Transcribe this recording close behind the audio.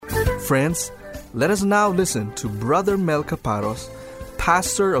Friends, let us now listen to Brother Mel Caparos,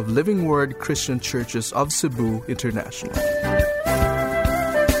 pastor of Living Word Christian Churches of Cebu International.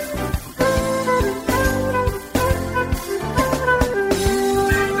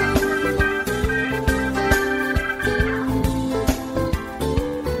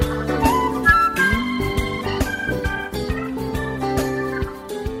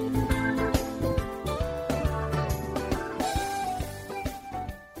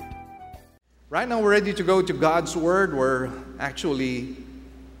 Right now, we're ready to go to God's Word. We're actually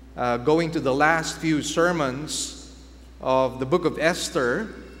going to the last few sermons of the book of Esther.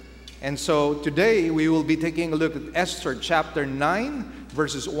 And so today, we will be taking a look at Esther chapter 9,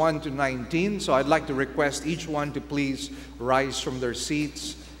 verses 1 to 19. So I'd like to request each one to please rise from their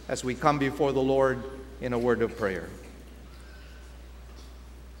seats as we come before the Lord in a word of prayer.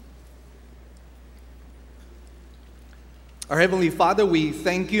 Our Heavenly Father, we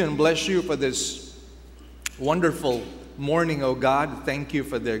thank you and bless you for this wonderful morning, O God. Thank you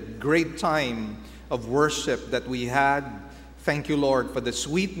for the great time of worship that we had. Thank you, Lord, for the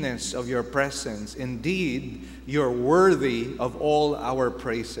sweetness of your presence. Indeed, you're worthy of all our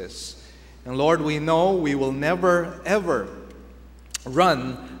praises. And Lord, we know we will never, ever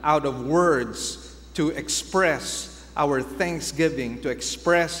run out of words to express our thanksgiving, to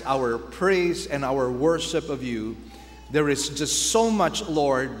express our praise and our worship of you. There is just so much,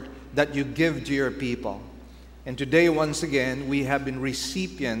 Lord, that you give to your people. And today, once again, we have been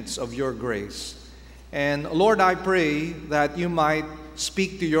recipients of your grace. And Lord, I pray that you might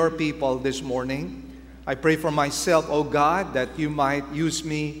speak to your people this morning. I pray for myself, O God, that you might use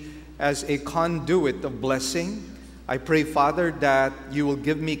me as a conduit of blessing. I pray, Father, that you will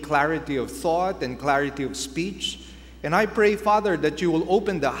give me clarity of thought and clarity of speech. And I pray, Father, that you will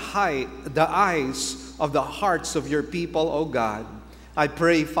open the eyes of the hearts of your people, O God. I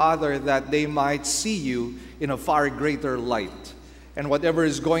pray, Father, that they might see you in a far greater light. And whatever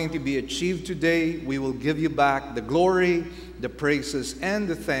is going to be achieved today, we will give you back the glory, the praises, and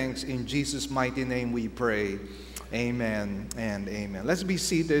the thanks. In Jesus' mighty name we pray. Amen and amen. Let's be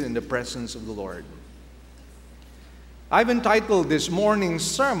seated in the presence of the Lord. I've entitled this morning's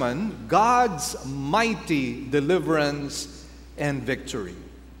sermon, God's Mighty Deliverance and Victory.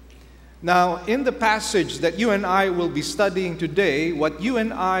 Now, in the passage that you and I will be studying today, what you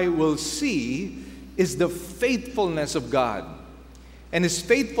and I will see is the faithfulness of God. And His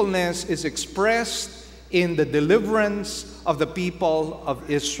faithfulness is expressed in the deliverance of the people of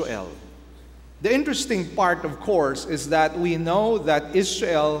Israel. The interesting part, of course, is that we know that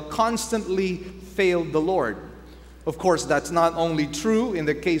Israel constantly failed the Lord. Of course, that's not only true in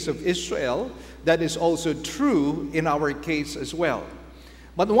the case of Israel, that is also true in our case as well.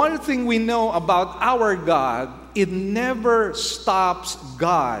 But one thing we know about our God, it never stops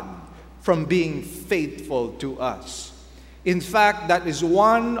God from being faithful to us. In fact, that is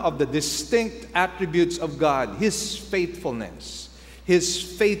one of the distinct attributes of God, His faithfulness. His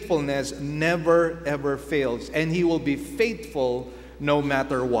faithfulness never, ever fails, and He will be faithful no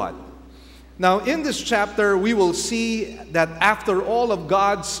matter what. Now, in this chapter, we will see that after all of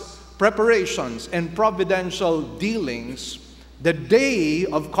God's preparations and providential dealings, the day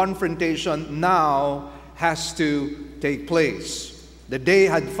of confrontation now has to take place. The day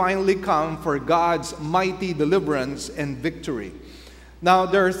had finally come for God's mighty deliverance and victory. Now,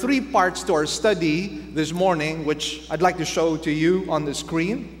 there are three parts to our study this morning, which I'd like to show to you on the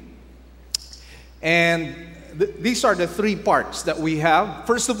screen. And these are the three parts that we have.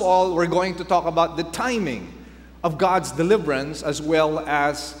 First of all, we're going to talk about the timing of God's deliverance as well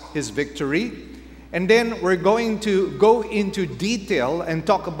as His victory. And then we're going to go into detail and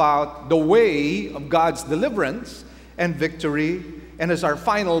talk about the way of God's deliverance and victory. And as our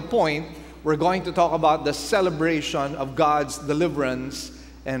final point, we're going to talk about the celebration of God's deliverance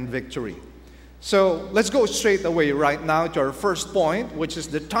and victory. So let's go straight away right now to our first point, which is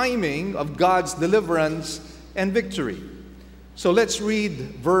the timing of God's deliverance and victory. So let's read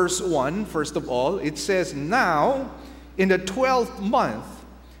verse 1 first of all. It says, "Now in the 12th month,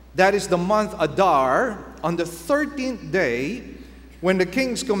 that is the month Adar, on the 13th day, when the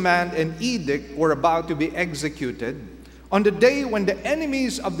king's command and edict were about to be executed, on the day when the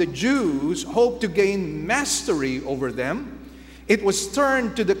enemies of the Jews hoped to gain mastery over them, it was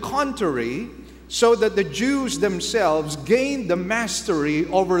turned to the contrary, so that the Jews themselves gained the mastery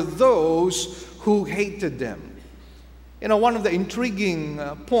over those who hated them." You know, one of the intriguing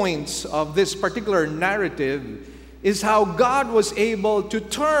points of this particular narrative is how God was able to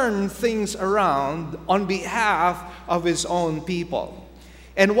turn things around on behalf of His own people.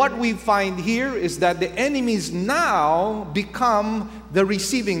 And what we find here is that the enemies now become the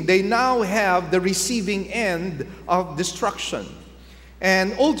receiving. They now have the receiving end of destruction.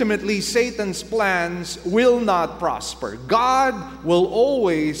 And ultimately, Satan's plans will not prosper. God will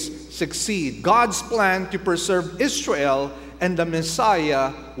always succeed. God's plan to preserve Israel and the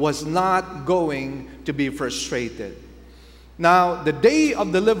Messiah was not going to be frustrated. Now, the day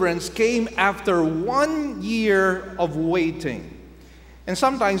of deliverance came after 1 year of waiting. And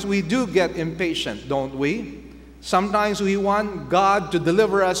sometimes we do get impatient, don't we? Sometimes we want God to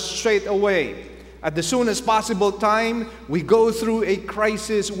deliver us straight away. At the soonest possible time, we go through a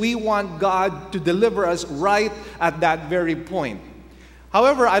crisis. We want God to deliver us right at that very point.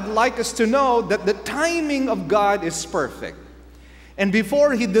 However, I'd like us to know that the timing of God is perfect. And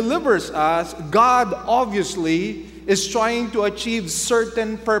before He delivers us, God obviously is trying to achieve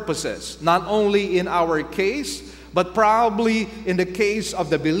certain purposes, not only in our case, but probably in the case of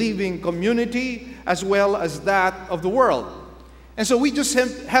the believing community as well as that of the world. And so we just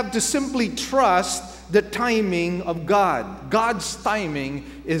have to simply trust the timing of God. God's timing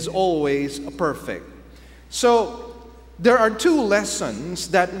is always perfect. So there are two lessons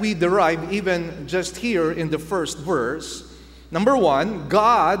that we derive even just here in the first verse. Number one,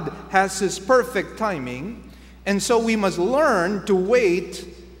 God has His perfect timing, and so we must learn to wait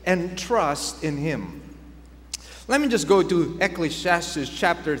and trust in Him. Let me just go to Ecclesiastes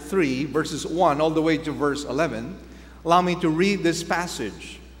chapter 3, verses 1 all the way to verse 11. Allow me to read this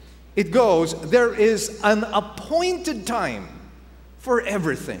passage. It goes, "There is an appointed time for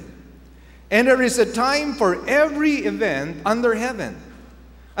everything, and there is a time for every event under heaven,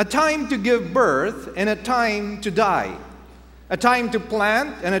 a time to give birth and a time to die, a time to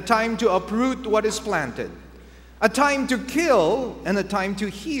plant and a time to uproot what is planted, a time to kill and a time to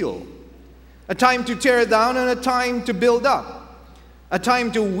heal, a time to tear down and a time to build up, a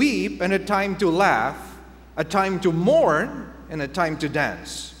time to weep and a time to laugh, a time to mourn and a time to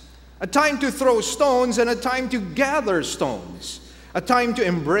dance, a time to throw stones and a time to gather stones, a time to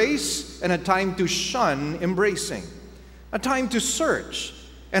embrace and a time to shun embracing, a time to search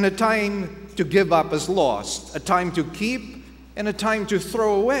and a time to give up as lost, a time to keep and a time to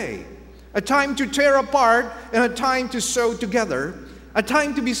throw away, a time to tear apart and a time to sew together, a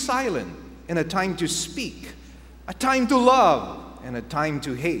time to be silent and a time to speak, a time to love and a time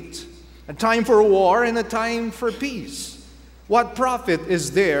to hate, a time for war and a time for peace. What profit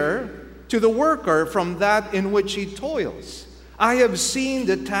is there to the worker from that in which he toils? I have seen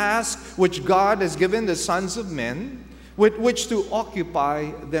the task which God has given the sons of men with which to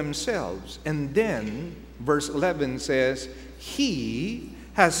occupy themselves." And then verse 11 says, "He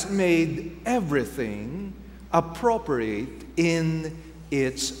has made everything appropriate in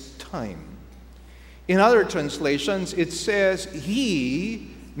its time." In other translations, it says,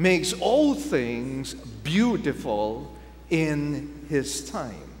 "He makes all things beautiful in His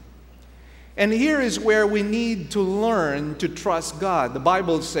time." And here is where we need to learn to trust God. The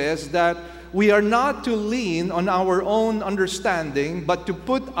Bible says that we are not to lean on our own understanding, but to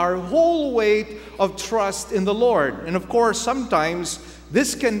put our whole weight of trust in the Lord. And of course, sometimes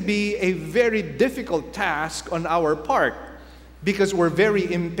this can be a very difficult task on our part because we're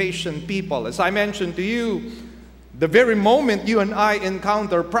very impatient people. As I mentioned to you, the very moment you and I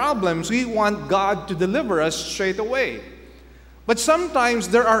encounter problems, we want God to deliver us straight away. But sometimes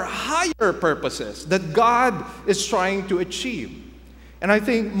there are higher purposes that God is trying to achieve. And I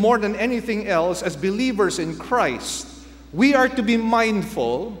think more than anything else, as believers in Christ, we are to be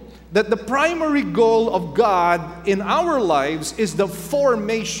mindful that the primary goal of God in our lives is the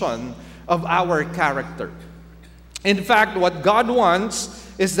formation of our character. In fact, what God wants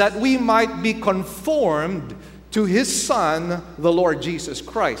is that we might be conformed to His Son, the Lord Jesus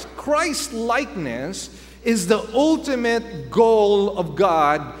Christ. Christ-likeness is the ultimate goal of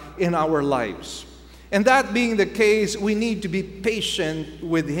God in our lives. And that being the case, we need to be patient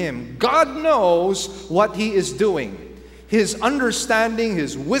with Him. God knows what He is doing. His understanding,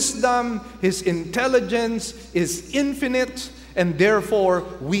 His wisdom, His intelligence is infinite, and therefore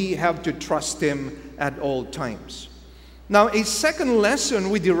we have to trust Him at all times. Now, a second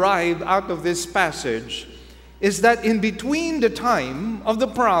lesson we derive out of this passage is that in between the time of the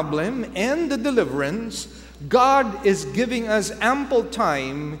problem and the deliverance, God is giving us ample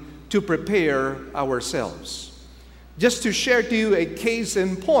time to prepare ourselves. Just to share to you a case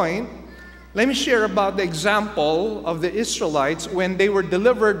in point, let me share about the example of the Israelites when they were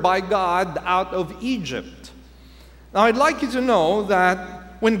delivered by God out of Egypt. Now, I'd like you to know that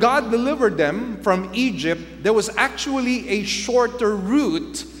when God delivered them from Egypt, there was actually a shorter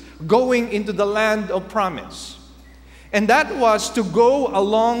route going into the land of promise. And that was to go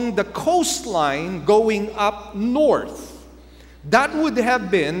along the coastline going up north. That would have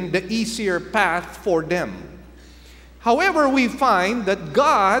been the easier path for them. However, we find that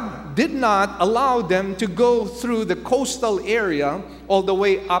God did not allow them to go through the coastal area all the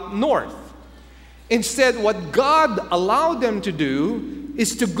way up north. Instead, what God allowed them to do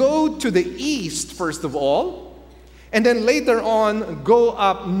is to go to the east, first of all, and then later on go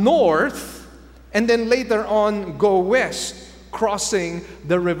up north, and then later on go west, crossing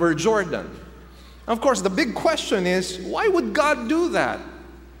the River Jordan. Of course, the big question is, why would God do that?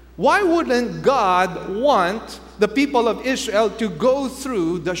 Why wouldn't God want the people of Israel to go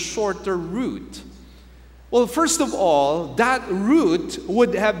through the shorter route? Well, first of all, that route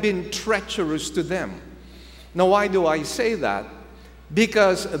would have been treacherous to them. Now, why do I say that?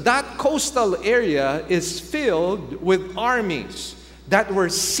 Because that coastal area is filled with armies that were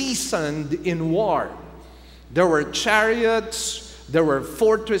seasoned in war. There were chariots, there were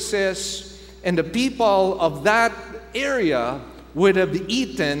fortresses, and the people of that area would have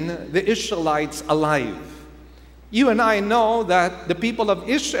eaten the Israelites alive. You and I know that the people of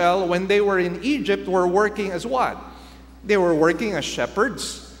Israel, when they were in Egypt, were working as what? They were working as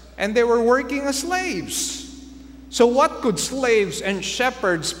shepherds, and they were working as slaves. So what could slaves and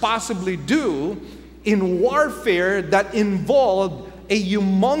shepherds possibly do in warfare that involved a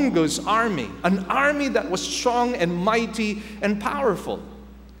humongous army, an army that was strong and mighty and powerful?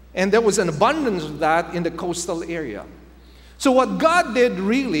 And there was an abundance of that in the coastal area. So what God did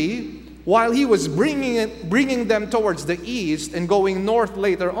really, while He was bringing them towards the east and going north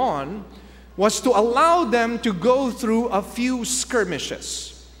later on, was to allow them to go through a few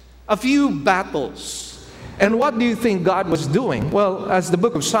skirmishes, a few battles. And what do you think God was doing? Well, as the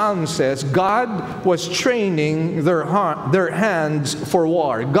book of Psalms says, God was training their hands for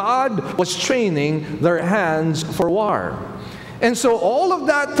war. God was training their hands for war. And so all of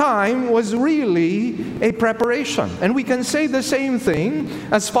that time was really a preparation. And we can say the same thing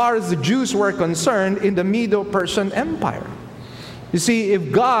as far as the Jews were concerned in the Medo-Persian Empire. You see,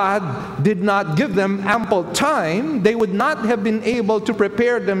 if God did not give them ample time, they would not have been able to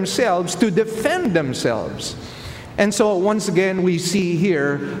prepare themselves to defend themselves. And so once again, we see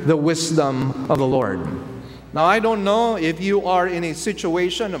here the wisdom of the Lord. Now, I don't know if you are in a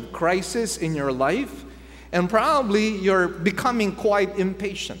situation of crisis in your life, and probably you're becoming quite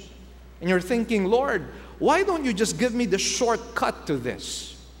impatient. And you're thinking, Lord, why don't you just give me the shortcut to this?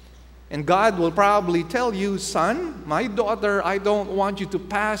 And God will probably tell you, son, my daughter, I don't want you to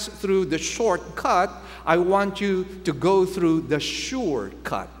pass through the shortcut. I want you to go through the sure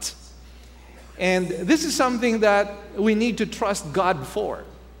cut. And this is something that we need to trust God for.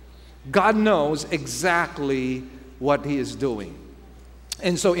 God knows exactly what He is doing.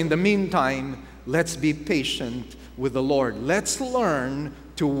 And so in the meantime, let's be patient with the Lord. Let's learn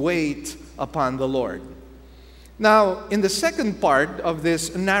to wait upon the Lord. Now, in the second part of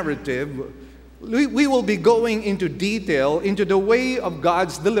this narrative, we will be going into detail into the way of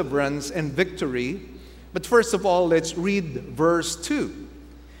God's deliverance and victory. But first of all, let's read verse 2.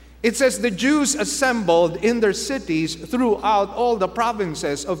 It says, the Jews assembled in their cities throughout all the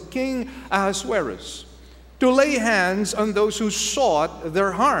provinces of King Ahasuerus to lay hands on those who sought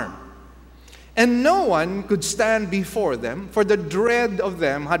their harm. And no one could stand before them, for the dread of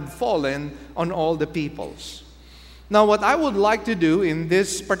them had fallen on all the peoples. Now, what I would like to do in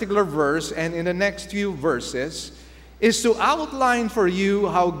this particular verse and in the next few verses is to outline for you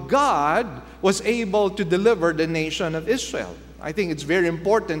how God was able to deliver the nation of Israel. I think it's very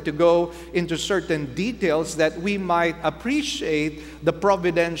important to go into certain details that we might appreciate the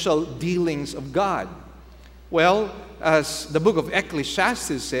providential dealings of God. Well, as the book of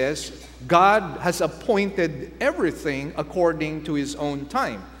Ecclesiastes says, God has appointed everything according to His own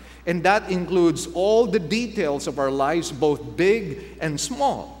time. And that includes all the details of our lives, both big and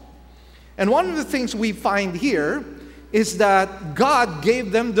small. And one of the things we find here is that God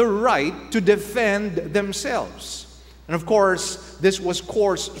gave them the right to defend themselves. And of course, this was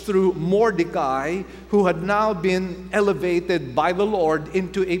coursed through Mordecai, who had now been elevated by the Lord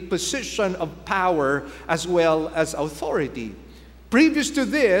into a position of power as well as authority. Previous to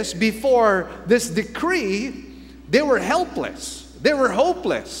this, before this decree, they were helpless. They were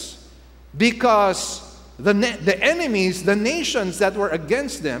hopeless because the enemies, the nations that were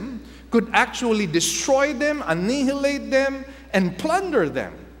against them, could actually destroy them, annihilate them, and plunder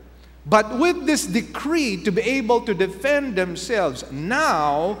them. But with this decree to be able to defend themselves,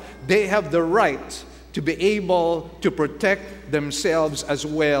 now they have the right to be able to protect themselves as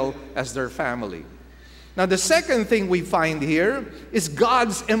well as their family. Now, the second thing we find here is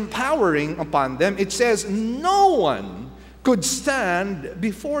God's empowering upon them. It says, no one could stand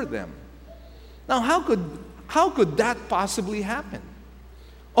before them. Now, how could that possibly happen?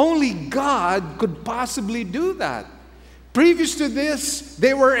 Only God could possibly do that. Previous to this,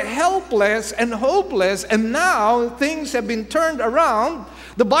 they were helpless and hopeless, and now things have been turned around.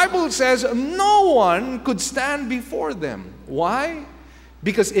 The Bible says no one could stand before them. Why?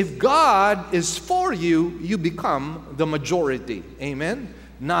 Because if God is for you, you become the majority. Amen?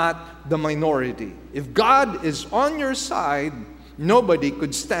 Not the minority. If God is on your side, nobody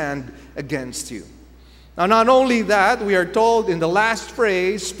could stand against you. Now, not only that, we are told in the last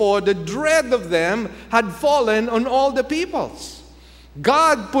phrase, for the dread of them had fallen on all the peoples.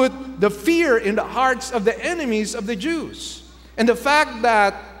 God put the fear in the hearts of the enemies of the Jews. And the fact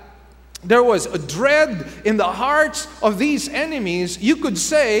that there was a dread in the hearts of these enemies, you could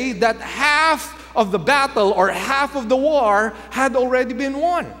say that half of the battle or half of the war had already been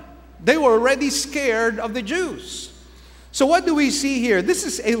won. They were already scared of the Jews. So what do we see here? This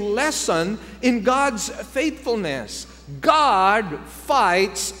is a lesson in God's faithfulness. God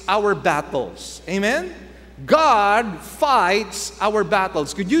fights our battles. Amen? God fights our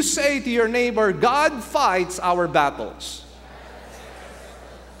battles. Could you say to your neighbor, God fights our battles?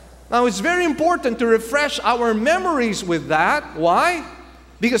 Now, it's very important to refresh our memories with that. Why?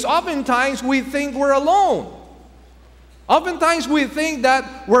 Because oftentimes we think we're alone. Oftentimes we think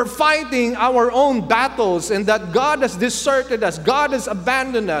that we're fighting our own battles and that God has deserted us, God has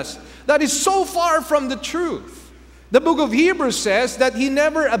abandoned us. That is so far from the truth. The book of Hebrews says that He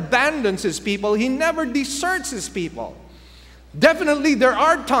never abandons His people, He never deserts His people. Definitely there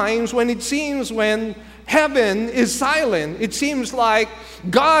are times when it seems when heaven is silent, it seems like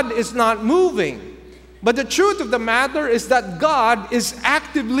God is not moving. But the truth of the matter is that God is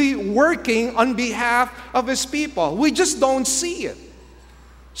actively working on behalf of His people. We just don't see it.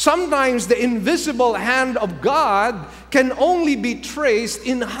 Sometimes the invisible hand of God can only be traced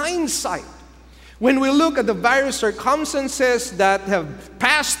in hindsight. When we look at the various circumstances that have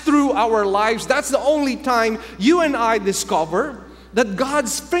passed through our lives, that's the only time you and I discover that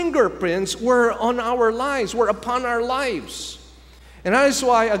God's fingerprints were on our lives, were upon our lives. And that is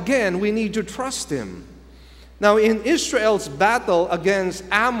why, again, we need to trust Him. Now, in Israel's battle against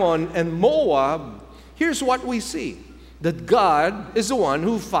Ammon and Moab, here's what we see. That God is the one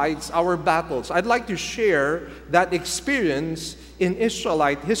who fights our battles. I'd like to share that experience in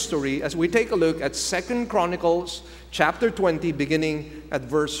Israelite history as we take a look at 2 Chronicles chapter 20, beginning at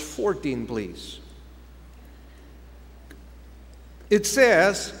verse 14, please. It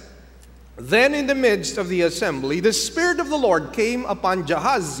says, "Then in the midst of the assembly, the Spirit of the Lord came upon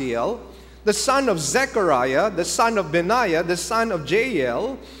Jahaziel, the son of Zechariah, the son of Benaiah, the son of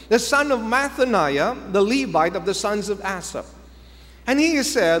Jael, the son of Mathaniah, the Levite of the sons of Asaph. And he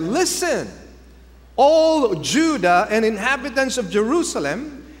said, 'Listen, all Judah and inhabitants of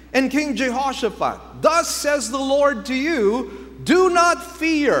Jerusalem, and King Jehoshaphat, thus says the Lord to you, do not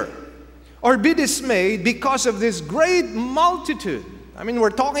fear or be dismayed because of this great multitude.'" I mean,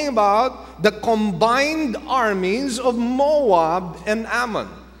 we're talking about the combined armies of Moab and Ammon.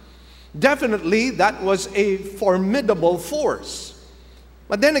 Definitely, that was a formidable force.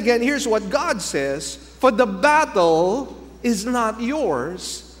 But then again, here's what God says, "For the battle is not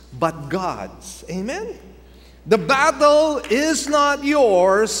yours, but God's." Amen? The battle is not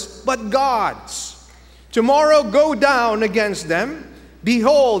yours, but God's. "Tomorrow go down against them.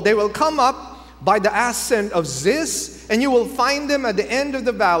 Behold, they will come up by the ascent of Ziz, and you will find them at the end of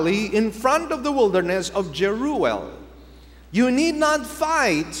the valley in front of the wilderness of Jeruel. You need not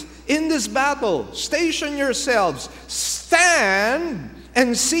fight in this battle. Station yourselves. Stand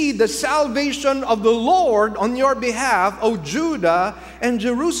and see the salvation of the Lord on your behalf, O Judah and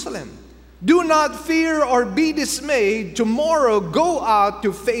Jerusalem. Do not fear or be dismayed. Tomorrow go out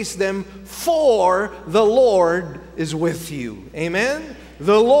to face them, for the Lord is with you." Amen?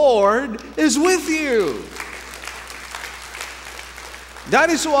 The Lord is with you. That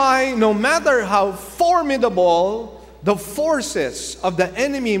is why no matter how formidable the forces of the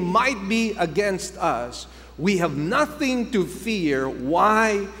enemy might be against us, we have nothing to fear.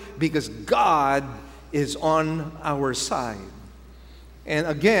 Why? Because God is on our side. And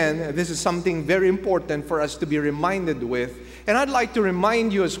again, this is something very important for us to be reminded with. And I'd like to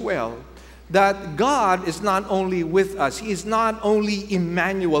remind you as well that God is not only with us. He is not only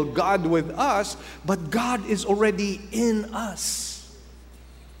Emmanuel, God with us, but God is already in us.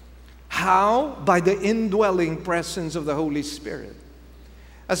 How? By the indwelling presence of the Holy Spirit.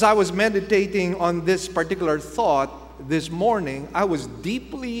 As I was meditating on this particular thought this morning, I was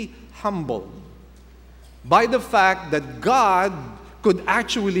deeply humbled by the fact that God could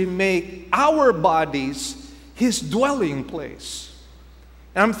actually make our bodies His dwelling place.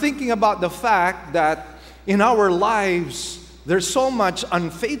 And I'm thinking about the fact that in our lives, there's so much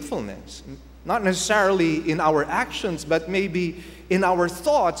unfaithfulness. Not necessarily in our actions, but maybe in our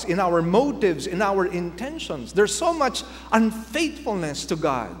thoughts, in our motives, in our intentions. There's so much unfaithfulness to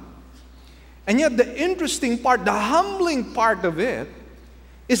God. And yet the interesting part, the humbling part of it,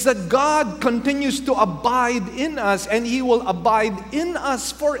 is that God continues to abide in us, and He will abide in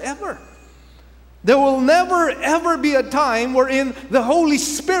us forever. There will never ever be a time wherein the Holy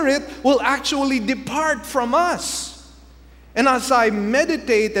Spirit will actually depart from us. And as I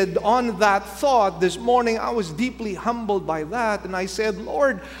meditated on that thought this morning, I was deeply humbled by that. And I said,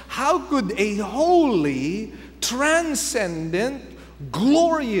 Lord, how could a holy, transcendent,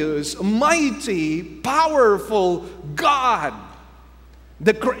 glorious, mighty, powerful God,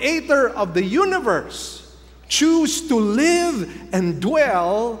 the creator of the universe, choose to live and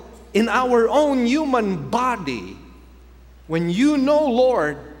dwell in our own human body, when you know,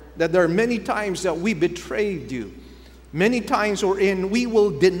 Lord, that there are many times that we betrayed you, many times wherein we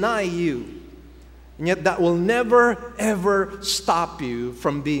will deny you, and yet that will never ever stop you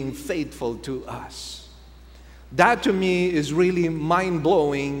from being faithful to us. That to me is really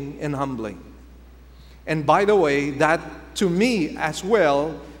mind-blowing and humbling. And by the way, that to me as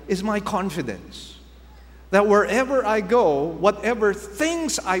well is my confidence. That wherever I go, whatever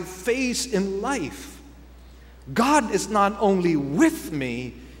things I face in life, God is not only with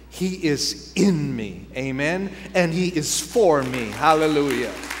me, He is in me. Amen? And He is for me.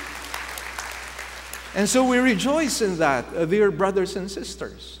 Hallelujah. And so we rejoice in that, dear brothers and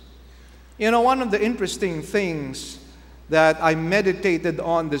sisters. You know, one of the interesting things that I meditated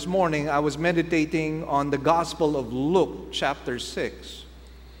on this morning, I was meditating on the Gospel of Luke, chapter 6.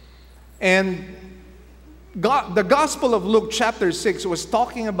 And the Gospel of Luke chapter 6 was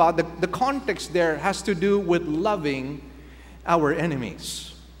talking about, the context there has to do with loving our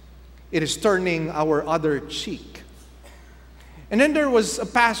enemies. It is turning our other cheek. And then there was a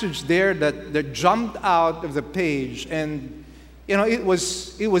passage there that jumped out of the page, and you know, it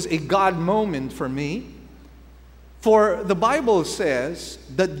was a God moment for me. For the Bible says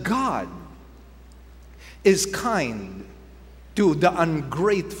that God is kind to the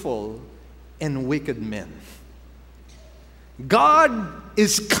ungrateful and wicked men. God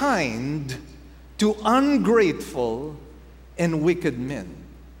is kind to ungrateful and wicked men.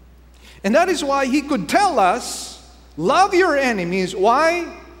 And that is why He could tell us, love your enemies.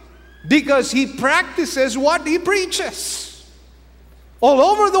 Why? Because He practices what He preaches. All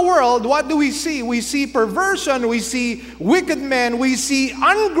over the world, what do we see? We see perversion, we see wicked men, we see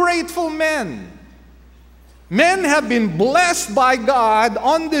ungrateful men. Men have been blessed by God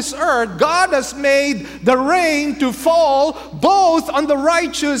on this earth. God has made the rain to fall both on the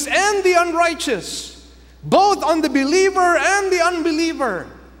righteous and the unrighteous, both on the believer and the unbeliever.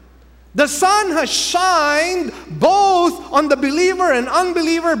 The sun has shined both on the believer and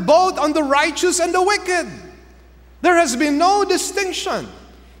unbeliever, both on the righteous and the wicked. There has been no distinction.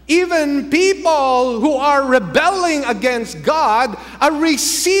 Even people who are rebelling against God are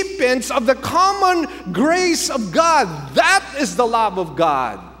recipients of the common grace of God. That is the love of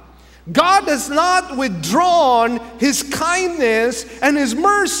God. God has not withdrawn His kindness and His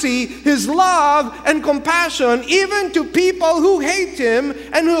mercy, His love and compassion, even to people who hate Him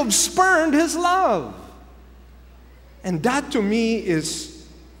and who have spurned His love. And that to me is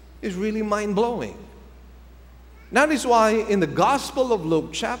really mind-blowing. That is why in the Gospel of Luke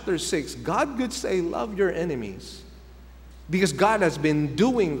chapter 6, God could say, love your enemies. Because God has been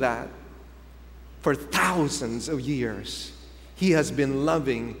doing that for thousands of years. He has been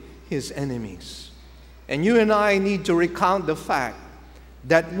loving His enemies. And you and I need to recount the fact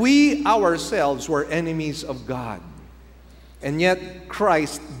that we ourselves were enemies of God. And yet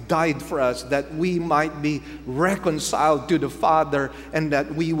Christ died for us that we might be reconciled to the Father and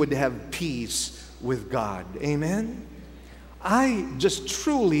that we would have peace with God. Amen? I just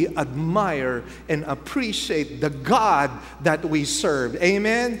truly admire and appreciate the God that we serve.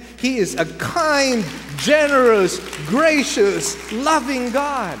 Amen? He is a kind, generous, gracious, loving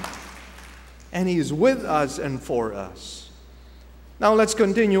God. And He is with us and for us. Now let's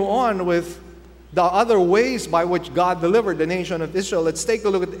continue on with the other ways by which God delivered the nation of Israel. Let's take a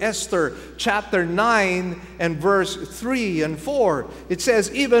look at Esther chapter 9 and verse 3 and 4. It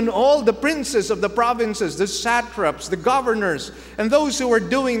says, even all the princes of the provinces, the satraps, the governors, and those who were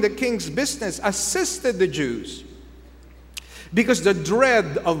doing the king's business assisted the Jews, because the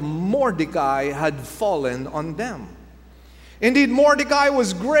dread of Mordecai had fallen on them. Indeed, Mordecai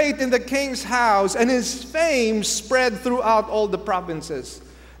was great in the king's house, and his fame spread throughout all the provinces.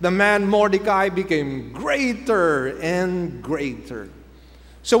 The man Mordecai became greater and greater.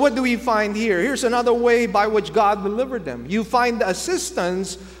 So what do we find here? Here's another way by which God delivered them. You find the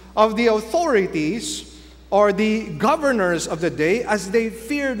assistance of the authorities or the governors of the day as they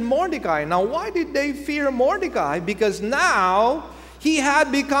feared Mordecai. Now, why did they fear Mordecai? Because now he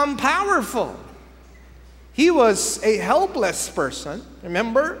had become powerful. He was a helpless person.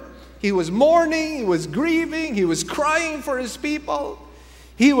 Remember? He was mourning, he was grieving, he was crying for his people.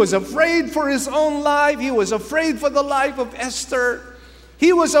 He was afraid for his own life. He was afraid for the life of Esther.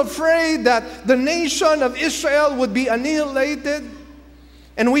 He was afraid that the nation of Israel would be annihilated.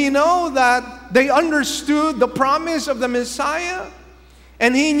 And we know that they understood the promise of the Messiah.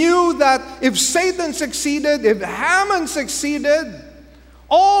 And he knew that if Satan succeeded, if Haman succeeded,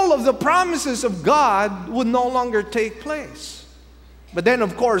 all of the promises of God would no longer take place. But then,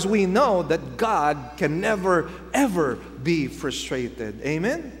 of course, we know that God can never, ever be frustrated.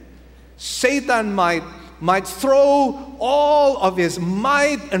 Amen? Satan might throw all of his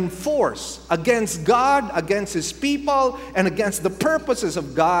might and force against God, against his people, and against the purposes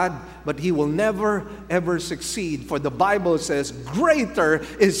of God, but he will never, ever succeed. For the Bible says, greater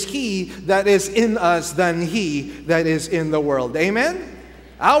is he that is in us than he that is in the world. Amen?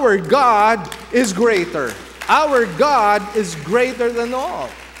 Our God is greater. Our God is greater than all.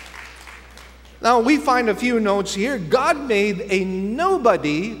 Now, we find a few notes here. God made a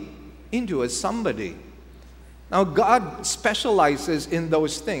nobody into a somebody. Now, God specializes in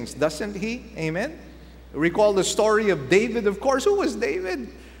those things, doesn't he? Amen? Recall the story of David, of course. Who was David?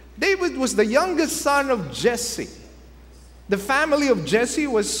 David was the youngest son of Jesse. The family of Jesse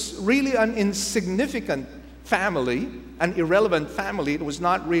was really an insignificant family, an irrelevant family. It was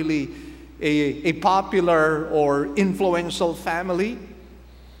not really a popular or influential family.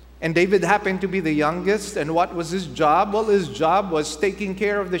 And David happened to be the youngest. And what was his job? Well, his job was taking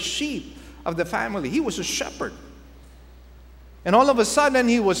care of the sheep of the family. He was a shepherd. And all of a sudden,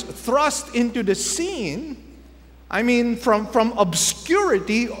 he was thrust into the scene. I mean, from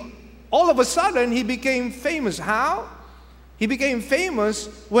obscurity, all of a sudden, he became famous. How? He became famous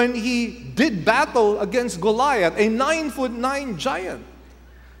when he did battle against Goliath, a 9'9" giant.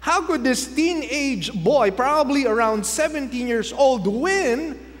 How could this teenage boy, probably around 17 years old,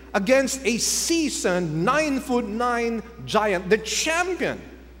 win against a seasoned 9'9" giant, the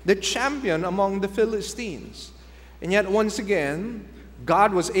champion among the Philistines? And yet, once again,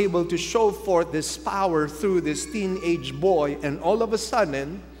 God was able to show forth this power through this teenage boy, and all of a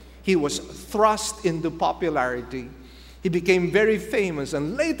sudden, he was thrust into popularity. He became very famous,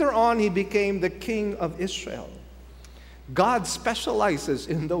 and later on, he became the king of Israel. God specializes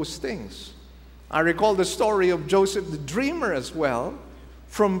in those things. I recall the story of Joseph the dreamer as well.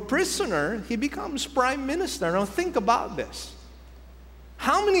 From prisoner, he becomes prime minister. Now think about this.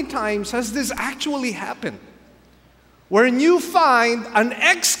 How many times has this actually happened? Wherein you find an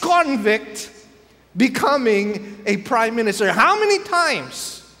ex-convict becoming a prime minister. How many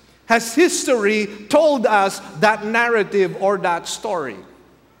times has history told us that narrative or that story?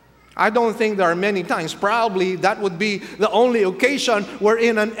 I don't think there are many times. Probably that would be the only occasion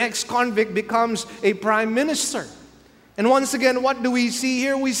wherein an ex-convict becomes a prime minister. And once again, what do we see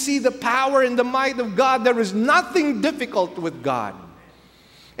here? We see the power and the might of God. There is nothing difficult with God.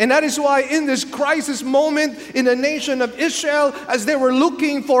 And that is why in this crisis moment in the nation of Israel, as they were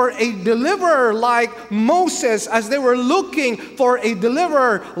looking for a deliverer like Moses, as they were looking for a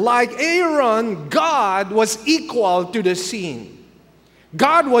deliverer like Aaron, God was equal to the scene.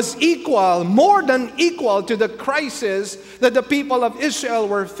 God was equal, more than equal, to the crisis that the people of Israel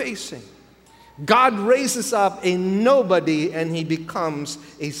were facing. God raises up a nobody and he becomes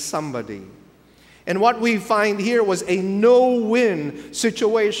a somebody. And what we find here was a no-win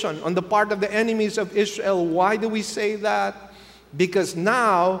situation on the part of the enemies of Israel. Why do we say that? Because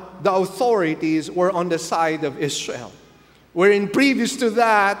now the authorities were on the side of Israel. Wherein previous to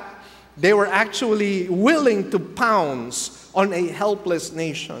that, they were actually willing to pounce on a helpless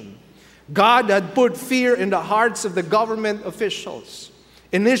nation. God had put fear in the hearts of the government officials.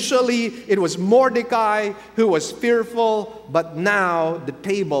 Initially, it was Mordecai who was fearful, but now the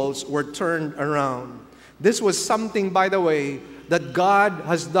tables were turned around. This was something, by the way, that God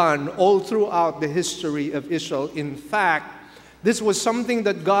has done all throughout the history of Israel. In fact, this was something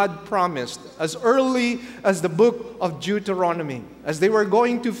that God promised as early as the book of Deuteronomy, as they were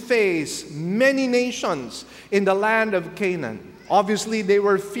going to face many nations in the land of Canaan. Obviously, they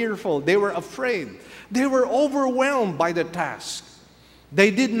were fearful. They were afraid. They were overwhelmed by the task. They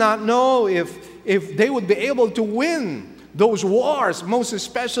did not know if they would be able to win those wars, most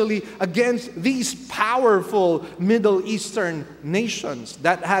especially against these powerful Middle Eastern nations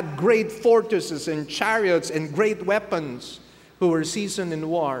that had great fortresses and chariots and great weapons, who were seasoned in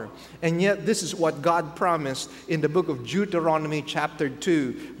war. And yet this is what God promised in the book of Deuteronomy chapter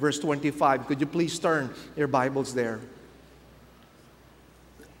 2, verse 25. Could you please turn your Bibles there?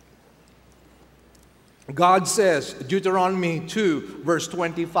 God says, Deuteronomy 2, verse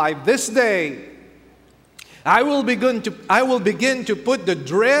 25, "This day I will begin to put the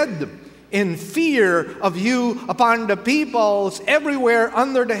dread and fear of you upon the peoples everywhere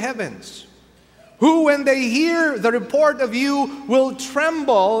under the heavens, who when they hear the report of you will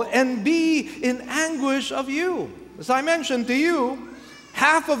tremble and be in anguish of you." As I mentioned to you,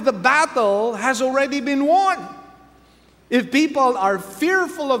 half of the battle has already been won. If people are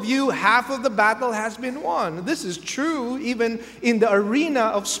fearful of you, half of the battle has been won. This is true even in the arena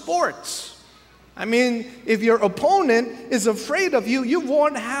of sports. I mean, if your opponent is afraid of you, you've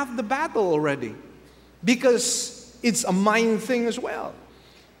won half the battle already, because it's a mind thing as well.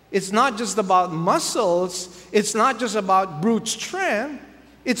 It's not just about muscles. It's not just about brute strength.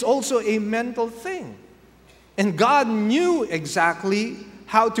 It's also a mental thing. And God knew exactly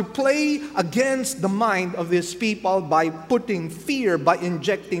how to play against the mind of His people by putting fear, by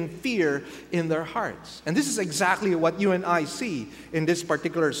injecting fear in their hearts. And this is exactly what you and I see in this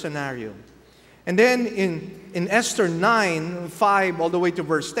particular scenario. And then in Esther 9, 5 all the way to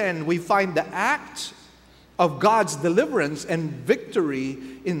verse 10, we find the act of God's deliverance and victory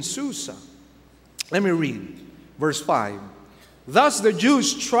in Susa. Let me read verse 5. "Thus the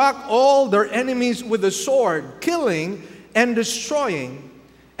Jews struck all their enemies with the sword, killing and destroying,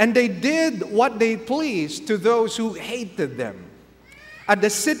 and they did what they pleased to those who hated them. At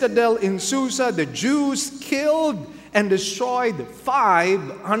the citadel in Susa, the Jews killed and destroyed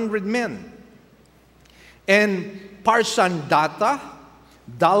 500 men. And Parshandata,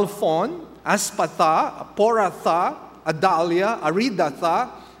 Dalphon, Aspatha, Poratha, Adalia, Aridatha,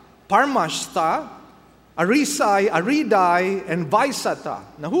 Parmashta, Arisai, Aridai, and Vaisata."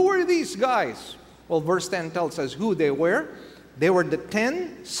 Now, who were these guys? Well, verse 10 tells us who they were. They were the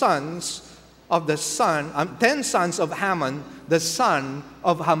 10 sons of Haman, the son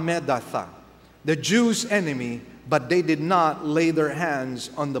of Hammedatha, the Jews' enemy, but they did not lay their hands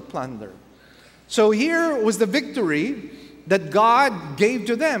on the plunder. So here was the victory that God gave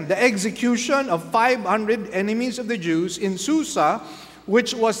to them, the execution of 500 enemies of the Jews in Susa,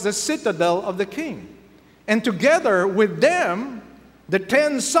 which was the citadel of the king. And together with them, the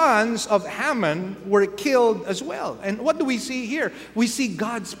 10 sons of Haman were killed as well. And what do we see here? We see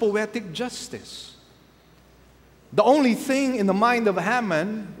God's poetic justice. The only thing in the mind of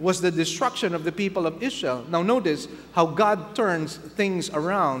Haman was the destruction of the people of Israel. Now notice how God turns things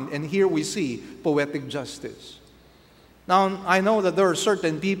around, and here we see poetic justice. Now, I know that there are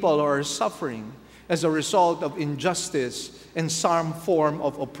certain people who are suffering as a result of injustice and some form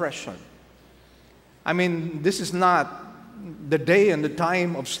of oppression. I mean, this is not the day and the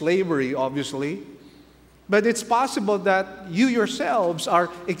time of slavery, obviously, but it's possible that you yourselves are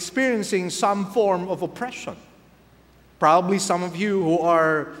experiencing some form of oppression. Probably some of you who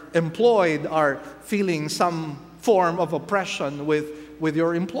are employed are feeling some form of oppression with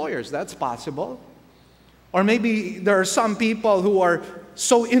your employers. That's possible. Or maybe there are some people who are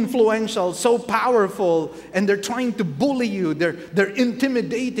so influential, so powerful, and they're trying to bully you. They're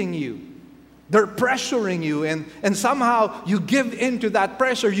intimidating you. They're pressuring you, and somehow you give in to that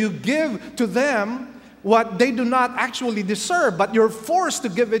pressure. You give to them what they do not actually deserve, but you're forced to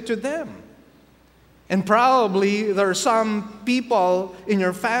give it to them. And probably there are some people in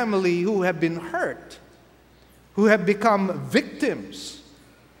your family who have been hurt, who have become victims.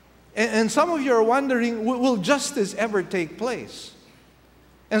 And some of you are wondering, will justice ever take place?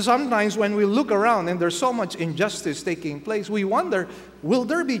 And sometimes when we look around and there's so much injustice taking place, we wonder, will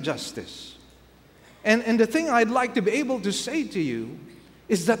there be justice? And the thing I'd like to be able to say to you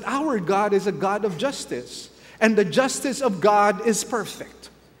is that our God is a God of justice, and the justice of God is perfect.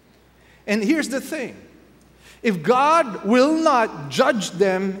 And here's the thing. If God will not judge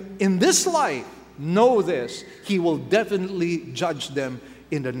them in this life, know this, He will definitely judge them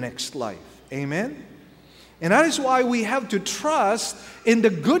in the next life. Amen? And that is why we have to trust in the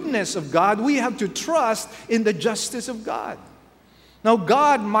goodness of God. We have to trust in the justice of God. Now,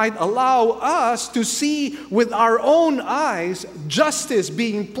 God might allow us to see with our own eyes justice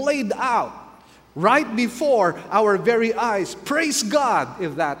being played out right before our very eyes. Praise God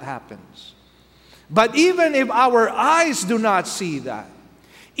if that happens. But even if our eyes do not see that,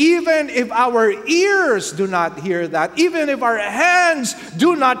 Even if our ears do not hear that, even if our hands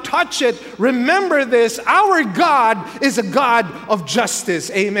do not touch it, remember this, our God is a God of justice.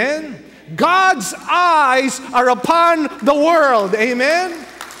 Amen? God's eyes are upon the world. Amen?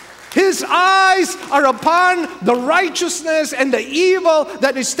 His eyes are upon the righteousness and the evil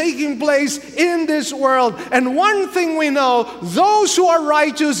that is taking place in this world. And one thing we know, those who are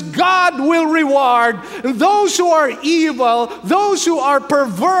righteous, God will reward. Those who are evil, those who are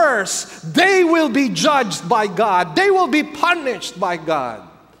perverse, they will be judged by God. They will be punished by God.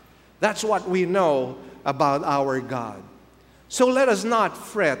 That's what we know about our God. So let us not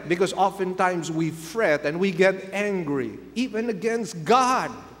fret, because oftentimes we fret and we get angry, even against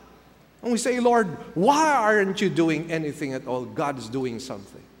God. And we say, Lord, why aren't you doing anything at all? God is doing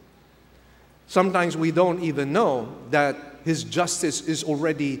something. Sometimes we don't even know that His justice is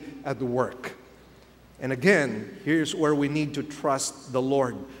already at work. And again, here's where we need to trust the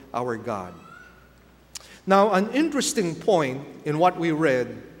Lord, our God. Now, an interesting point in what we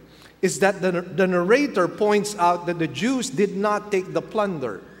read is that the narrator points out that the Jews did not take the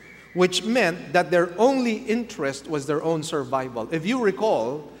plunder, which meant that their only interest was their own survival. If you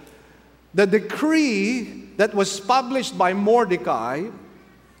recall, the decree that was published by Mordecai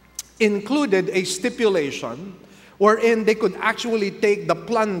included a stipulation wherein they could actually take the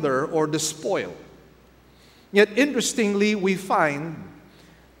plunder or the spoil. Yet, interestingly, we find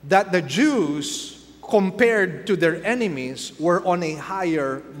that the Jews, compared to their enemies, were on a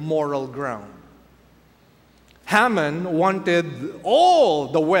higher moral ground. Haman wanted all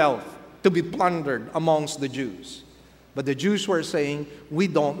the wealth to be plundered amongst the Jews. But the Jews were saying, we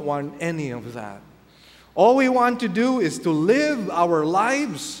don't want any of that. All we want to do is to live our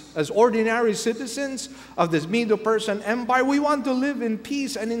lives as ordinary citizens of this Medo-Persian Empire. We want to live in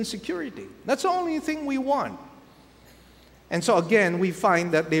peace and in security. That's the only thing we want. And so again, we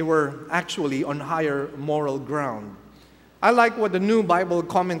find that they were actually on higher moral ground. I like what the New Bible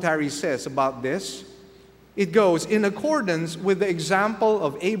Commentary says about this. It goes, in accordance with the example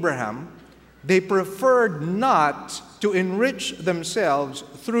of Abraham, they preferred not to enrich themselves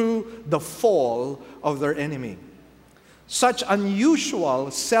through the fall of their enemy. Such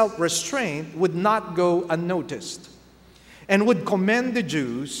unusual self-restraint would not go unnoticed and would commend the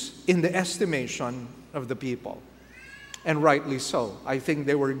Jews in the estimation of the people. And rightly so. I think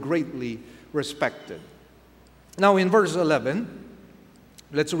they were greatly respected. Now in verse 11,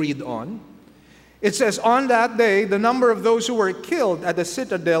 let's read on. It says, on that day, the number of those who were killed at the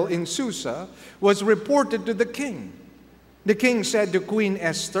citadel in Susa was reported to the king. The king said to Queen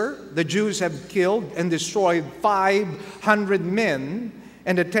Esther, the Jews have killed and destroyed 500 men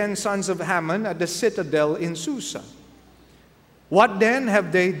and the 10 sons of Haman at the citadel in Susa. What then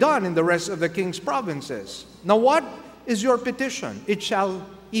have they done in the rest of the king's provinces? Now what is your petition? It shall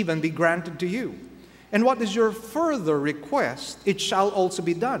even be granted to you. And what is your further request? It shall also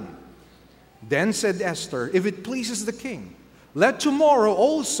be done. Then said Esther, if it pleases the king, let tomorrow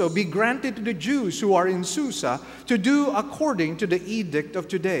also be granted to the Jews who are in Susa to do according to the edict of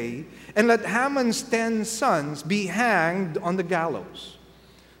today, and let Haman's 10 sons be hanged on the gallows.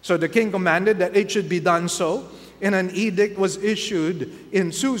 So the king commanded that it should be done so, and an edict was issued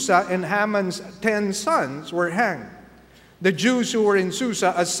in Susa, and Haman's 10 sons were hanged. The Jews who were in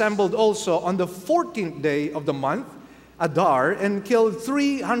Susa assembled also on the 14th day of the month, Adar, and killed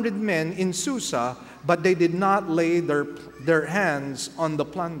 300 men in Susa, but they did not lay their hands on the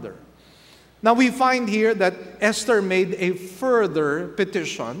plunder. Now we find here that Esther made a further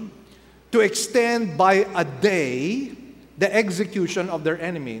petition to extend by a day the execution of their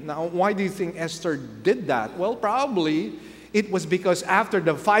enemy. Now, why do you think Esther did that? Well, probably it was because after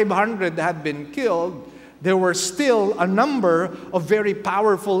the 500 had been killed, there were still a number of very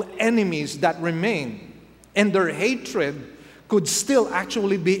powerful enemies that remained. And their hatred could still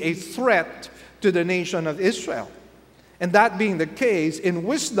actually be a threat to the nation of Israel. And that being the case, in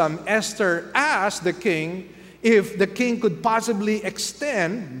wisdom, Esther asked the king if the king could possibly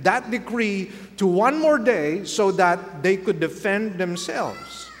extend that decree to one more day so that they could defend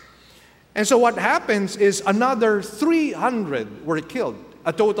themselves. And so what happens is another 300 were killed,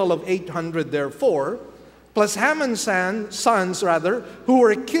 a total of 800 therefore, plus Haman's sons, who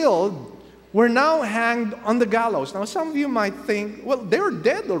were killed, were now hanged on the gallows. Now, some of you might think, well, they're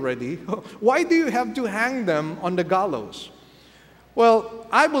dead already. Why do you have to hang them on the gallows? Well,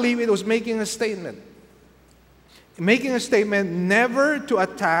 I believe it was making a statement. Making a statement never to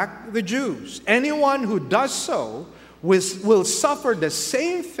attack the Jews. Anyone who does so will suffer the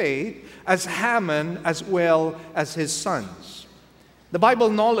same fate as Haman as well as his sons. The Bible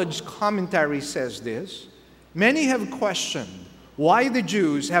Knowledge Commentary says this, many have questioned why the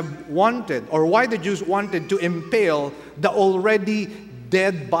Jews wanted to impale the already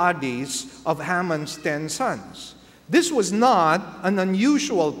dead bodies of Haman's 10 sons. This was not an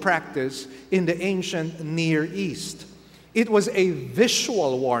unusual practice in the ancient Near East. It was a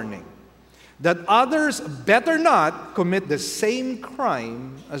visual warning that others better not commit the same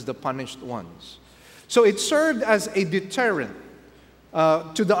crime as the punished ones. So it served as a deterrent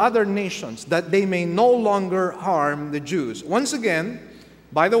to the other nations that they may no longer harm the Jews. Once again,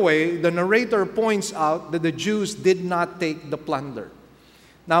 by the way, the narrator points out that the Jews did not take the plunder.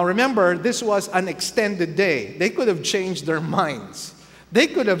 Now remember, this was an extended day. They could have changed their minds. They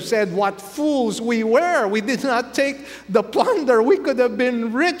could have said, what fools we were. We did not take the plunder. We could have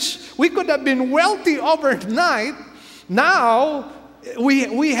been rich. We could have been wealthy overnight. Now,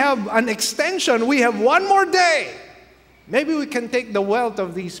 we have an extension. We have one more day. Maybe we can take the wealth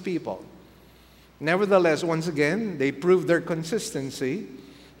of these people. Nevertheless, once again, they prove their consistency.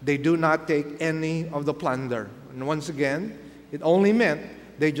 They do not take any of the plunder. And once again, it only meant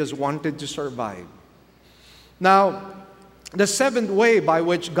they just wanted to survive. Now, the seventh way by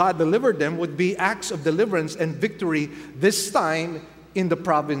which God delivered them would be acts of deliverance and victory, this time in the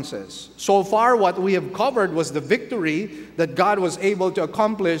provinces. So far, what we have covered was the victory that God was able to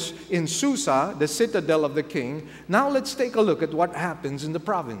accomplish in Susa, the citadel of the king. Now let's take a look at what happens in the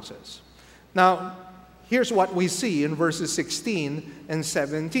provinces. Now, here's what we see in verses 16 and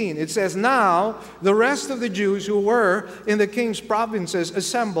 17. It says, now the rest of the Jews who were in the king's provinces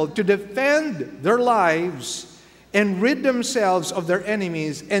assembled to defend their lives and rid themselves of their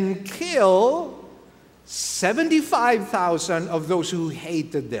enemies and kill 75,000 of those who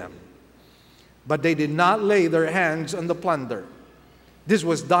hated them. But they did not lay their hands on the plunder. This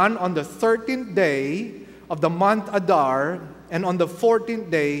was done on the 13th day of the month Adar, and on the 14th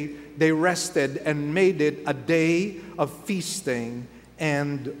day they rested and made it a day of feasting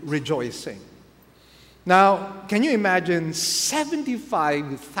and rejoicing. Now, can you imagine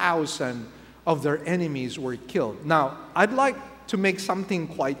 75,000 of their enemies were killed? Now, I'd like to make something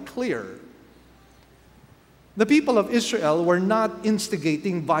quite clear. The people of Israel were not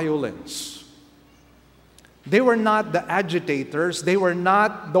instigating violence. They were not the agitators. They were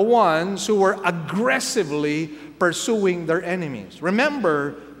not the ones who were aggressively pursuing their enemies.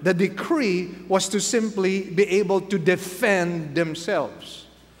 Remember, the decree was to simply be able to defend themselves.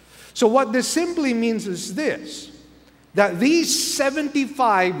 So what this simply means is this, that these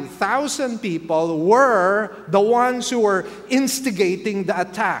 75,000 people were the ones who were instigating the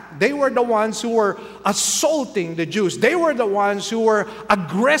attack. They were the ones who were assaulting the Jews. They were the ones who were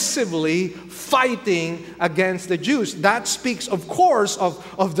aggressively fighting against the Jews. That speaks, of course,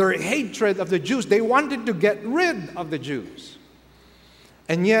 of their hatred of the Jews. They wanted to get rid of the Jews.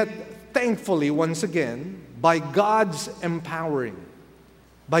 And yet, thankfully, once again, by God's empowering,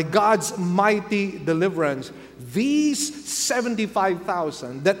 by God's mighty deliverance, these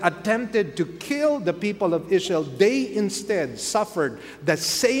 75,000 that attempted to kill the people of Israel, they instead suffered the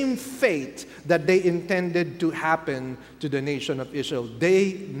same fate that they intended to happen to the nation of Israel.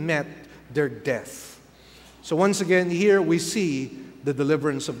 They met their death. So once again, here we see the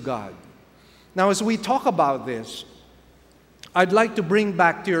deliverance of God. Now, as we talk about this, I'd like to bring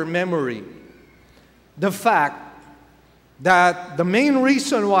back to your memory the fact that the main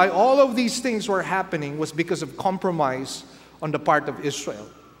reason why all of these things were happening was because of compromise on the part of Israel.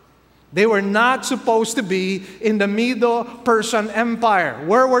 They were not supposed to be in the Medo-Persian Empire.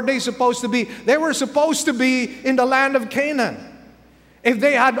 Where were they supposed to be? They were supposed to be in the land of Canaan. If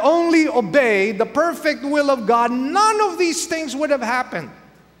they had only obeyed the perfect will of God, none of these things would have happened.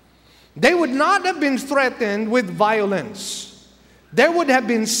 They would not have been threatened with violence. There would have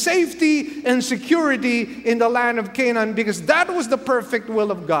been safety and security in the land of Canaan because that was the perfect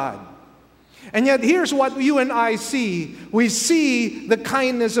will of God. And yet here's what you and I see. We see the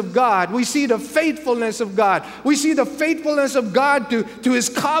kindness of God. We see the faithfulness of God. We see the faithfulness of God to His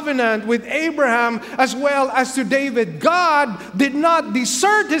covenant with Abraham as well as to David. God did not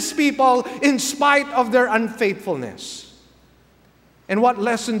desert His people in spite of their unfaithfulness. And what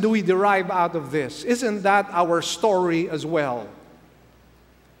lesson do we derive out of this? Isn't that our story as well?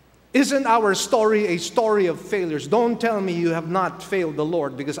 Isn't our story a story of failures? Don't tell me you have not failed the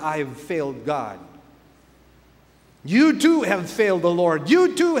Lord because I have failed God. You too have failed the Lord.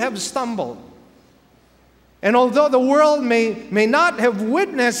 You too have stumbled. And although the world may not have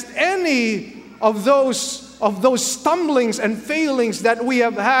witnessed any of those stumblings and failings that we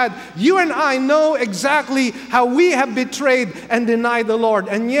have had, you and I know exactly how we have betrayed and denied the Lord.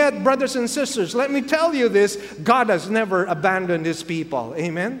 And yet, brothers and sisters, let me tell you this, God has never abandoned His people.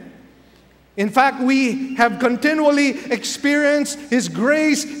 Amen? In fact, we have continually experienced His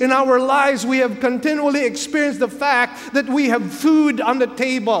grace in our lives. We have continually experienced the fact that we have food on the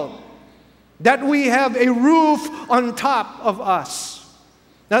table, that we have a roof on top of us,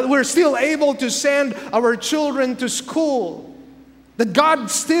 that we're still able to send our children to school, that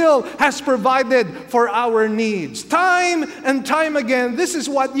God still has provided for our needs. Time and time again, this is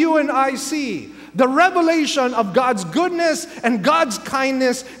what you and I see. The revelation of God's goodness and God's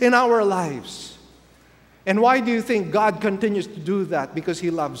kindness in our lives. And why do you think God continues to do that? Because He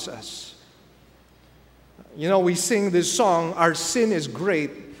loves us. You know, we sing this song, our sin is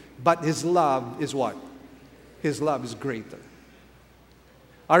great, but His love is what? His love is greater.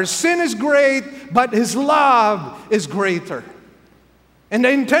 Our sin is great, but His love is greater. And the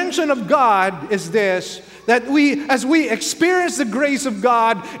intention of God is this, that as we experience the grace of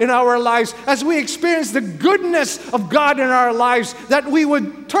God in our lives, as we experience the goodness of God in our lives, that we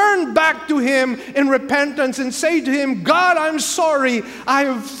would turn back to Him in repentance and say to Him, God, I'm sorry, I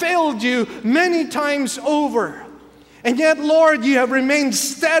have failed you many times over. And yet, Lord, you have remained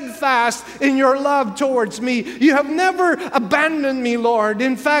steadfast in your love towards me. You have never abandoned me, Lord.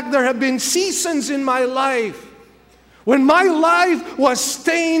 In fact, there have been seasons in my life when my life was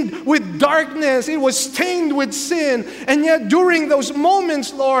stained with darkness, it was stained with sin. And yet during those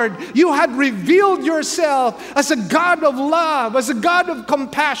moments, Lord, you had revealed yourself as a God of love, as a God of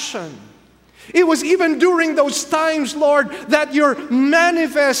compassion. It was even during those times, Lord, that your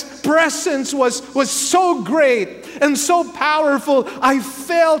manifest presence was so great and so powerful. I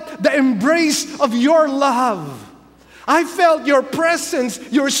felt the embrace of your love. I felt your presence,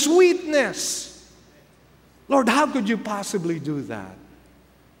 your sweetness. Lord, how could you possibly do that?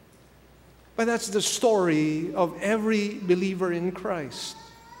 But that's the story of every believer in Christ.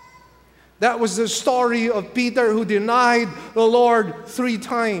 That was the story of Peter, who denied the Lord 3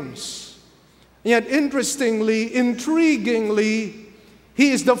 times. Yet interestingly, intriguingly,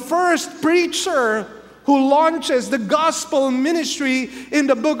 he is the first preacher who launches the gospel ministry in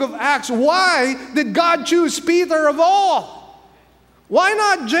the book of Acts. Why did God choose Peter of all? Why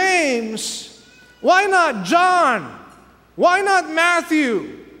not James? Why not John? Why not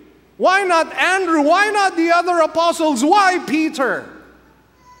Matthew? Why not Andrew? Why not the other apostles? Why Peter?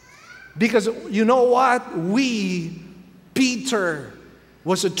 Because you know what? Peter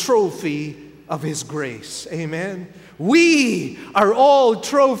was a trophy of His grace. Amen? We are all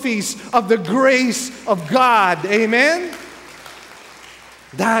trophies of the grace of God. Amen?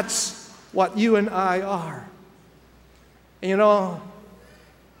 That's what you and I are. And you know,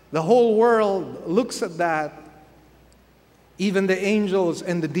 the whole world looks at that. Even the angels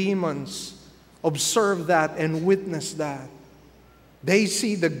and the demons observe that and witness that. They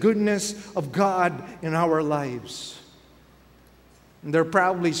see the goodness of God in our lives. And they're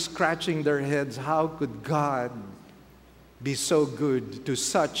probably scratching their heads. How could God be so good to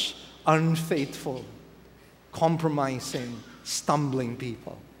such unfaithful, compromising, stumbling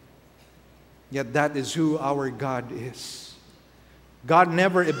people? Yet that is who our God is. God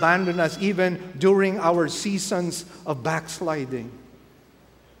never abandoned us even during our seasons of backsliding.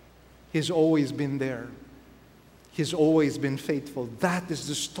 He's always been there. He's always been faithful. That is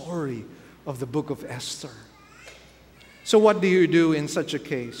the story of the book of Esther. So what do you do in such a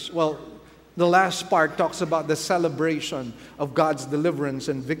case? Well, the last part talks about the celebration of God's deliverance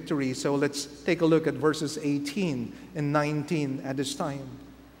and victory. So let's take a look at verses 18 and 19 at this time.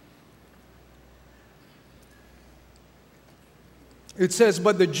 It says,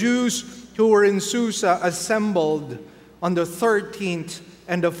 but the Jews who were in Susa assembled on the 13th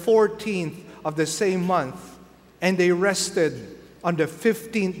and the 14th of the same month, and they rested on the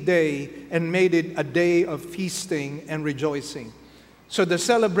 15th day and made it a day of feasting and rejoicing. So the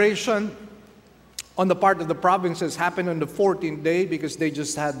celebration on the part of the provinces happened on the 14th day because they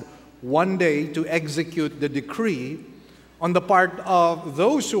just had one day to execute the decree. On the part of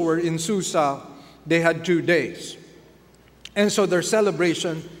those who were in Susa, they had 2 days. And so their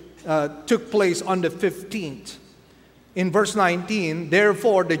celebration took place on the 15th. In verse 19,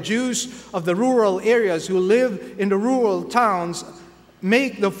 therefore the Jews of the rural areas who live in the rural towns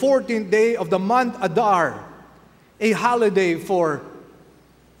make the 14th day of the month Adar a holiday for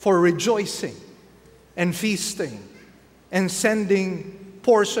rejoicing and feasting and sending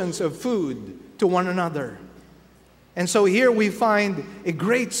portions of food to one another. And so here we find a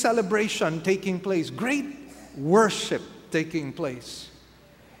great celebration taking place, great worship taking place.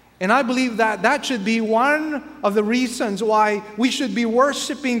 And I believe that that should be one of the reasons why we should be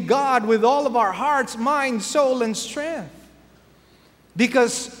worshiping God with all of our hearts, mind, soul, and strength.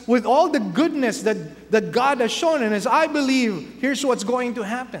 Because with all the goodness that God has shown in us, I believe here's what's going to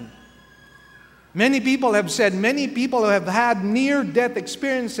happen. Many people have said, many people who have had near-death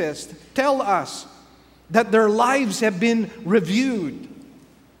experiences tell us that their lives have been reviewed.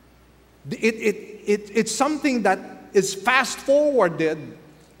 It's something that is fast-forwarded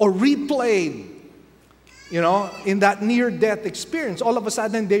or replayed, in that near-death experience. All of a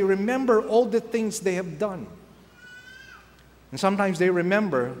sudden, they remember all the things they have done. And sometimes they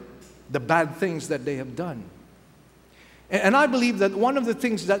remember the bad things that they have done. And I believe that one of the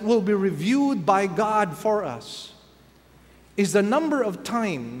things that will be reviewed by God for us is the number of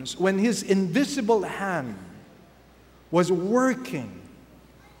times when His invisible hand was working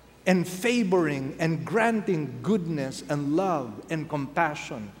and favoring and granting goodness and love and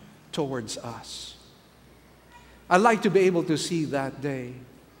compassion towards us. I'd like to be able to see that day.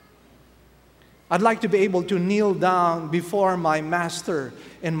 I'd like to be able to kneel down before my Master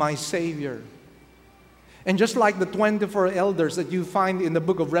and my Savior. And just like the 24 elders that you find in the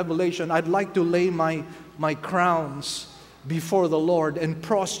book of Revelation, I'd like to lay my crowns before the Lord and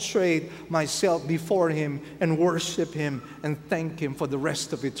prostrate myself before Him and worship Him and thank Him for the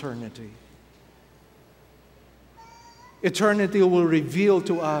rest of eternity. Eternity will reveal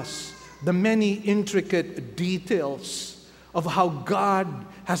to us the many intricate details of how God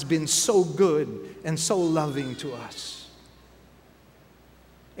has been so good and so loving to us.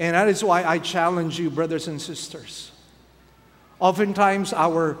 And that is why I challenge you, brothers and sisters. Oftentimes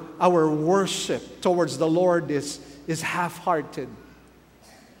our worship towards the Lord is half-hearted.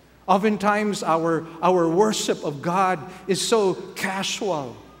 Oftentimes our worship of God is so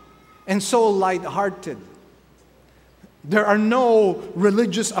casual and so light-hearted. There are no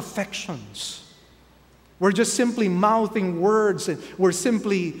religious affections. We're just simply mouthing words and we're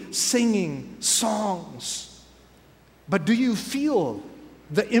simply singing songs. But do you feel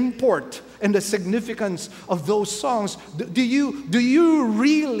the import and the significance of those songs? Do you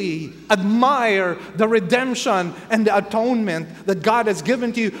really admire the redemption and the atonement that God has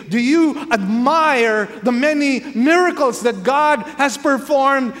given to you? Do you admire the many miracles that God has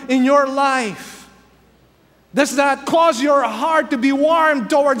performed in your life? Does that cause your heart to be warm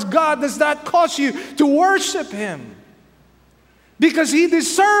towards God? Does that cause you to worship Him? Because He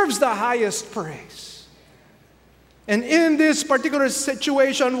deserves the highest praise. And in this particular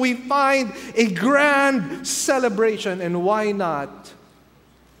situation, we find a grand celebration. And why not?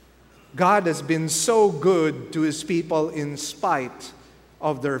 God has been so good to His people in spite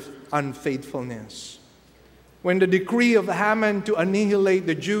of their unfaithfulness. When the decree of Haman to annihilate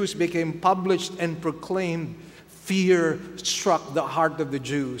the Jews became published and proclaimed, fear struck the heart of the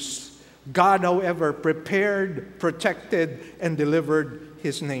Jews. God, however, prepared, protected, and delivered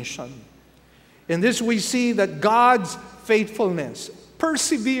His nation. In this we see that God's faithfulness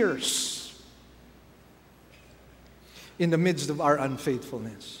perseveres in the midst of our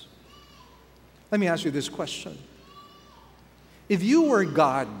unfaithfulness. Let me ask you this question. If you were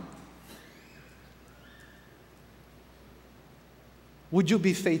God, would you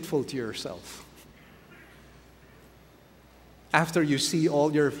be faithful to yourself? After you see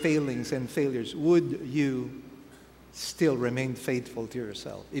all your failings and failures, would you still remain faithful to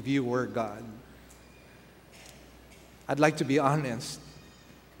yourself if you were God? I'd like to be honest.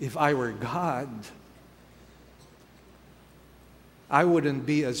 If I were God, I wouldn't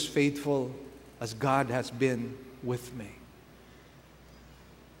be as faithful as God has been with me.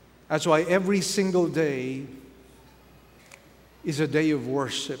 That's why every single day is a day of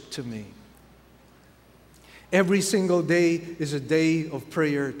worship to me. Every single day is a day of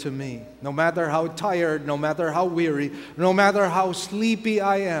prayer to me. No matter how tired, no matter how weary, no matter how sleepy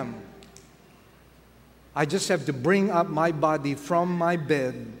I am, I just have to bring up my body from my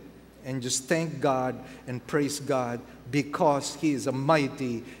bed and just thank God and praise God because He is a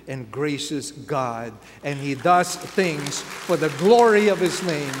mighty and gracious God and He does things for the glory of His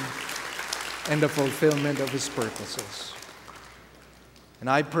name and the fulfillment of His purposes. And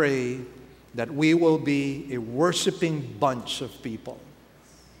I pray that we will be a worshiping bunch of people,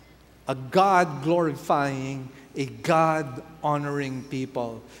 a God-glorifying, a God-honoring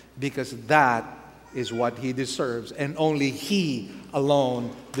people, because that is what He deserves, and only He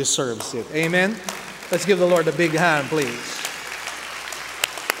alone deserves it. Amen? Let's give the Lord a big hand, please.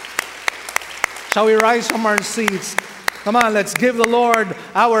 Shall we rise from our seats? Come on, let's give the Lord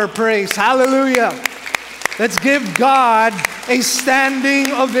our praise. Hallelujah. Let's give God a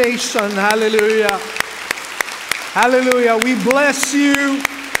standing ovation. Hallelujah. Hallelujah. We bless You.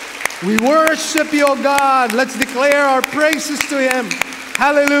 We worship You, O God. Let's declare our praises to Him.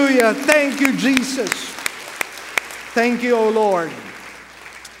 Hallelujah. Thank You, Jesus. Thank You, O Lord.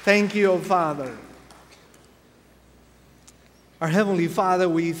 Thank You, O Father. Our Heavenly Father,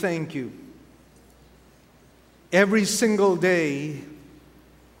 we thank You Every single day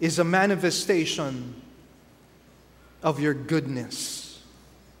is a manifestation of your goodness.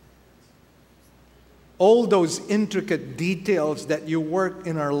 All those intricate details that you work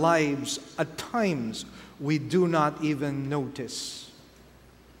in our lives, at times we do not even notice.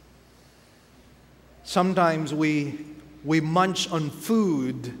 Sometimes we munch on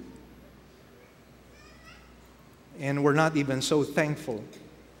food and we're not even so thankful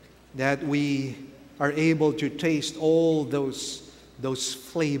that we are able to taste all those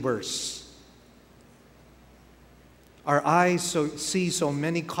flavors. Our eyes see so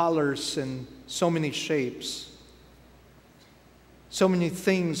many colors and so many shapes, so many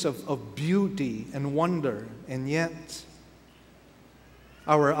things of beauty and wonder, and yet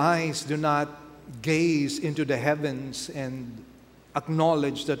our eyes do not gaze into the heavens and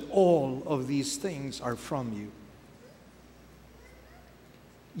acknowledge that all of these things are from you.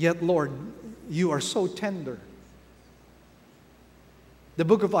 Yet, Lord, you are so tender. The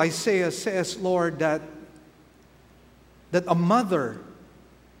book of Isaiah says, Lord, that a mother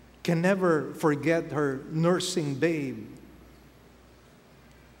can never forget her nursing babe.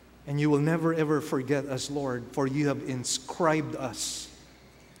 And you will never ever forget us, Lord, for you have inscribed us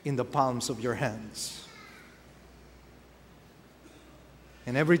in the palms of your hands.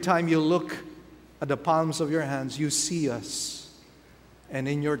 And every time you look at the palms of your hands, you see us. And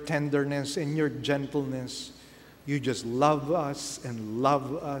in your tenderness, in your gentleness, you just love us and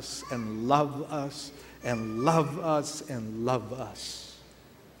love us and love us and love us and love us.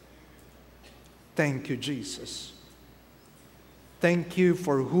 Thank you, Jesus. Thank you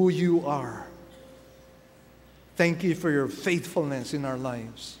for who you are. Thank you for your faithfulness in our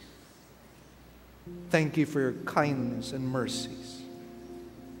lives. Thank you for your kindness and mercies.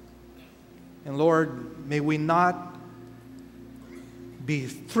 And Lord, may we not be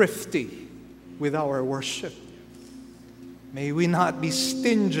thrifty with our worship. May we not be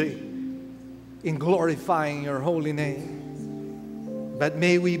stingy in glorifying your holy name. But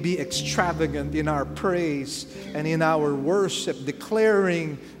may we be extravagant in our praise and in our worship,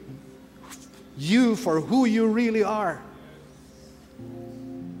 declaring you for who you really are.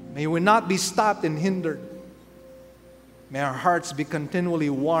 May we not be stopped and hindered. May our hearts be continually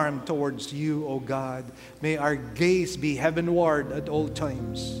warm towards you, O God. May our gaze be heavenward at all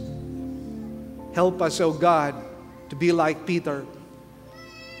times. Help us, O God, to be like Peter,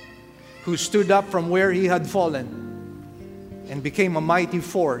 who stood up from where he had fallen and became a mighty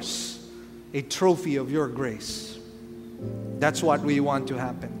force, a trophy of your grace. That's what we want to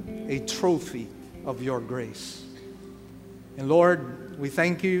happen, a trophy of your grace. And Lord, we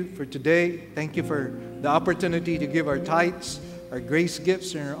thank you for today. Thank you for the opportunity to give our tithes, our grace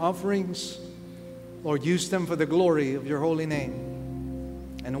gifts, and our offerings. Lord, use them for the glory of your holy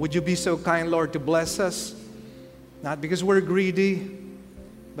name. And would you be so kind, Lord, to bless us, not because we're greedy,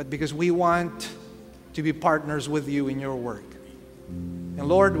 but because we want to be partners with you in your work. And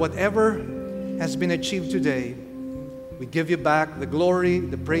Lord, whatever has been achieved today, we give you back the glory,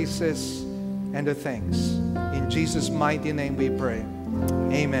 the praises, and the thanks. In Jesus' mighty name we pray.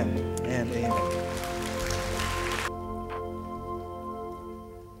 Amen and amen.